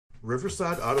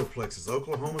Riverside Autoplex is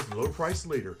Oklahoma's low-price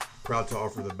leader, proud to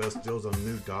offer the best deals on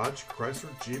new Dodge, Chrysler,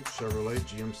 Jeep, Chevrolet,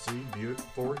 GMC, Buick,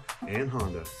 Ford, and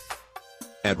Honda.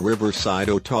 At Riverside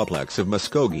Autoplex of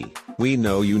Muskogee, we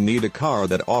know you need a car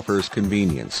that offers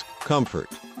convenience, comfort,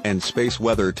 and space,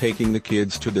 whether taking the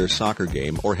kids to their soccer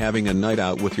game or having a night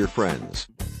out with your friends.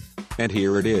 And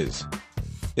here it is.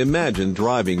 Imagine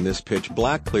driving this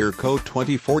pitch-black clear-coat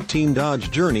 2014 Dodge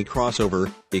Journey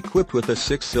crossover, equipped with a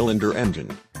 6-cylinder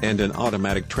engine and an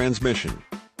automatic transmission.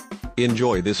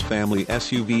 Enjoy this family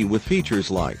SUV with features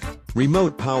like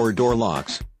remote power door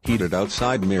locks, heated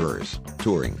outside mirrors,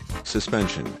 touring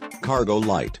suspension, cargo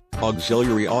light,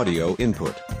 auxiliary audio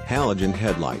input, halogen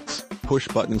headlights,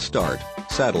 push-button start,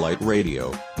 satellite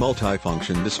radio,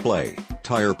 multifunction display,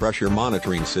 tire pressure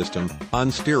monitoring system,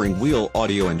 on-steering wheel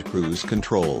audio and cruise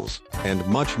controls, and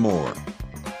much more.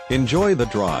 Enjoy the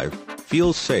drive,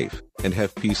 feel safe, and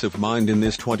have peace of mind in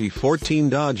this 2014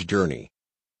 Dodge Journey.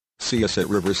 See us at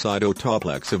Riverside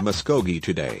Autoplex of Muskogee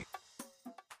today.